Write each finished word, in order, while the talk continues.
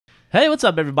Hey, what's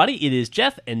up, everybody? It is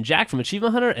Jeff and Jack from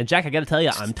Achievement Hunter. And Jack, I gotta tell you,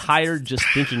 I'm tired just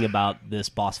thinking about this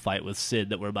boss fight with Sid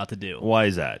that we're about to do. Why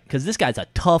is that? Because this guy's a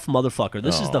tough motherfucker.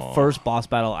 This is the first boss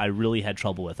battle I really had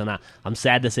trouble with. And I'm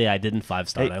sad to say I didn't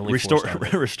 5-star. Hey, I only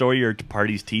restore your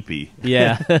party's teepee.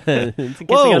 Yeah.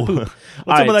 Whoa! What's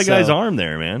up with that guy's arm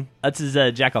there, man? That's his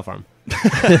jack-off arm.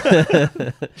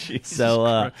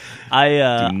 So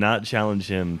I do not challenge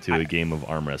him to a game of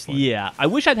arm wrestling. Yeah, I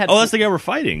wish I'd had. Oh, that's the guy we're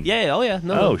fighting. Yeah. Oh, yeah.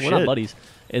 No, we're not buddies.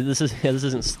 This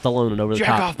isn't Stallone and over the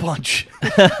top. Jack-off punch.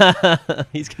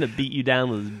 He's gonna beat you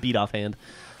down with his beat-off hand.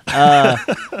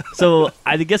 So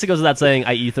I guess it goes without saying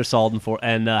I ether sawed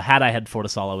and had I had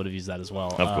Fortisol I would have used that as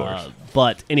well. Of course.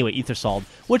 But anyway, ether sawed,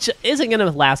 which isn't going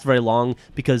to last very long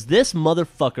because this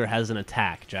motherfucker has an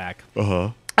attack, Jack.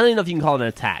 Uh-huh. I don't even know if you can call it an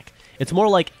attack. It's more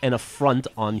like an affront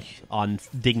on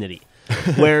dignity,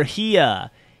 where he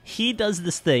does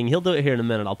this thing. He'll do it here in a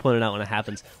minute. I'll point it out when it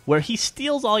happens. Where he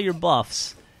steals all your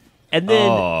buffs, and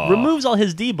then removes all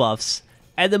his debuffs,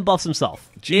 and then buffs himself.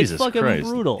 Jesus it's fucking Christ.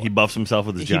 brutal. He buffs himself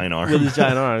with his giant arm. With his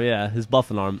giant arm, yeah, his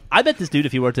buffing arm. I bet this dude,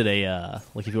 if he worked at a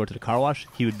car wash,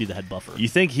 he would be the head buffer. You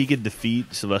think he could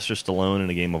defeat Sylvester Stallone in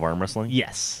a game of arm wrestling?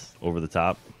 Yes. Over the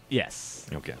top? Yes.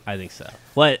 Okay. I think so.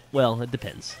 Well, it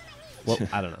depends. Well,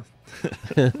 I don't know.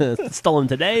 Stallone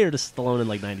today or just Stallone in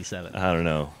like 97? I don't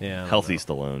know. Yeah, Healthy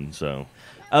Stallone, so.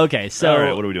 Okay, so all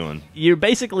right, what are we doing? You're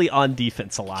basically on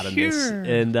defense a lot in this,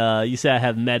 and you say I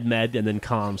have med, and then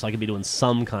calm, so I could be doing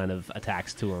some kind of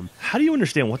attacks to him. How do you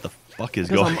understand what the fuck is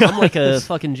going on? I'm like a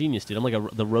fucking genius, dude. I'm like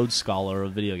the Rhodes Scholar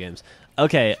of video games.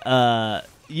 Okay,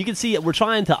 you can see we're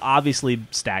trying to obviously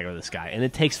stagger this guy, and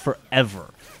it takes forever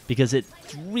because it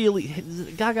really.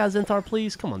 Gaga Zenthar,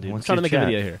 please, come on, dude. I'm trying to make a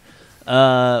video here.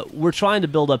 We're trying to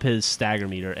build up his stagger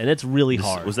meter, and it's really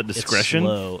hard. Was that discretion? It's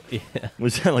slow. Yeah.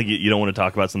 Was that like you don't want to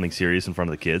talk about something serious in front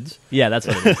of the kids? Yeah, that's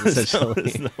what it is, essentially.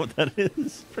 Isn't that what that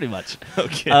is? Pretty much.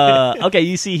 Okay. Okay,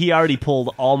 you see he already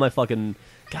pulled all my fucking...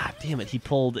 God damn it, he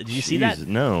pulled... Did you see that?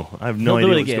 No, I have no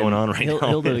idea what's going on right now.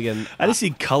 He'll do it again. I just see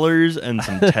colors and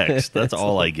some text. That's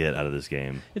all I get out of this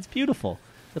game. It's beautiful.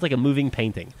 It's like a moving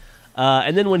painting.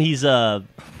 And then when he's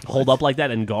hold up like that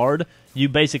and guard,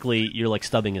 you're like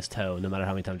stubbing his toe no matter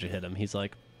how many times you hit him. He's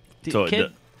like, so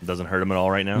it doesn't hurt him at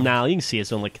all right now? No, you can see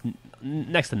it's doing like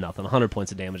next to nothing. 100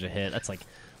 points of damage a hit.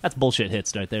 That's bullshit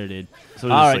hits right there, dude.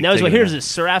 So all right, now here's his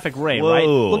Seraphic Ray, right?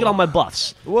 Look at all my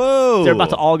buffs. Whoa. They're about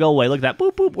to all go away. Look at that.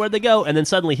 Boop, boop. Where'd they go? And then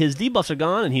suddenly his debuffs are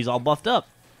gone and he's all buffed up.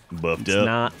 Buffed it's up.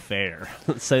 Not fair.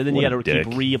 So then you got to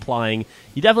keep reapplying.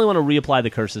 You definitely want to reapply the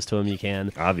curses to him. You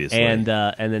can, obviously, and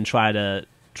then try to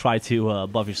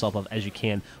buff yourself up as you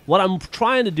can. What I'm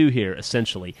trying to do here,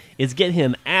 essentially, is get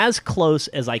him as close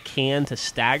as I can to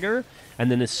stagger,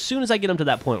 and then as soon as I get him to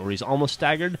that point where he's almost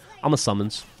staggered, I'm a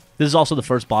summons. This is also the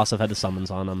first boss I've had to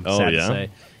summons on him. Sad to say.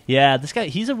 Yeah, this guy,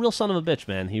 he's a real son of a bitch,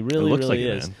 man. He really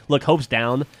is. Man. Look, Hope's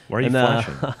down. Why are you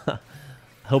flashing?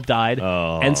 Hope died.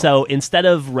 And so instead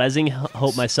of rezzing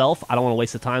Hope myself, I don't want to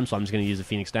waste the time, so I'm just going to use a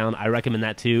Phoenix down. I recommend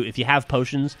that too. If you have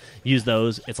potions, use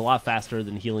those. It's a lot faster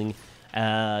than healing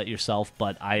yourself,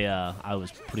 but I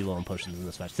was pretty low on potions in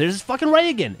this match. There's this fucking Ray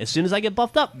again. As soon as I get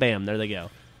buffed up, bam, there they go.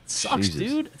 It sucks,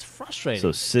 dude. It's frustrating.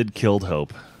 So Sid killed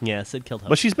Hope. Yeah, Sid killed Hope.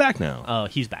 But she's back now. Oh,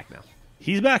 he's back now.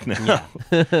 He's back now.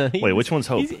 Yeah. Wait, which one's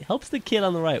Hope? Hope's the kid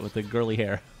on the right with the girly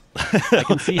hair. I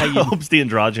can see how you. Hope's the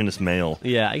androgynous male.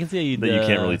 Yeah, I can see how you. That you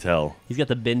can't really tell. He's got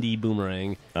the bendy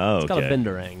boomerang. Oh, it's called a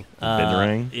benderang.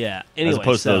 Benderang? Yeah. Anyway, as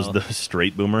opposed to those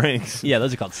straight boomerangs. Yeah,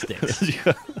 those are called sticks.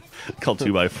 Called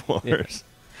 2x4s.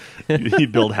 You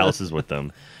build houses with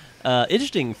them.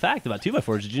 Interesting fact about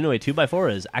 2x4s. Did you know a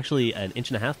 2x4 is actually 1.5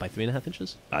 inches by 3.5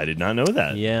 inches? I did not know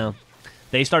that. Yeah.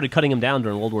 They started cutting them down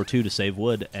during World War II to save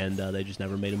wood, and they just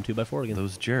never made them 2x4 again.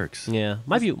 Those jerks. Yeah.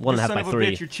 Might be 1.5 by 3. Son of a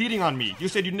bitch, you're cheating on me. You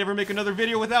said you'd never make another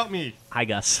video without me. Hi,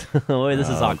 Gus. Boy, this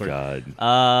is awkward. God.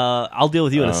 I'll deal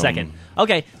with you in a second.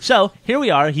 Okay, so here we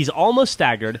are. He's almost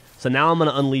staggered, so now I'm going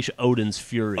to unleash Odin's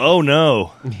Fury. Oh,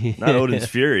 no. Not Odin's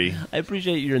Fury. I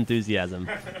appreciate your enthusiasm.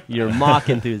 Your mock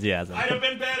enthusiasm. I'd have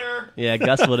been better. Yeah,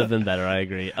 Gus would have been better. I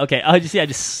agree. Okay, oh, you see,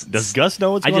 Does Gus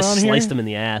know what's going on here? I just sliced him in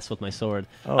the ass with my sword.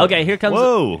 Oh. Okay, here comes...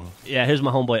 Whoa. Yeah, here's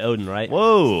my homeboy Odin, right?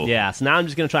 Whoa. Yeah, so now I'm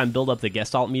just going to try and build up the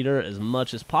Gestalt meter as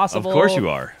much as possible. Of course you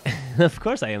are. Of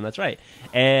course I am, that's right.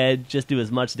 And just do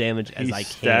as much damage as I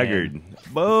can. Staggered.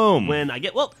 Boom. When I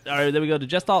get... Well, all right, there we go to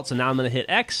Gestalt, so now I'm going to hit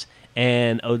X,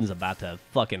 and Odin's about to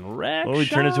fucking wreck. Oh, he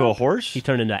turned into a horse? He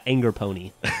turned into Anger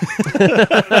Pony.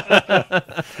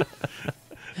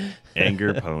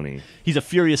 Anger Pony. He's a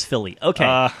furious filly. Okay.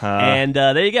 And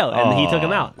there you go. And he took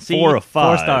him out. See, 4 of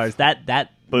 5. 4 stars.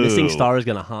 That missing star is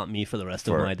going to haunt me for the rest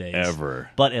of my days. Ever.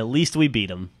 But at least we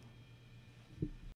beat him.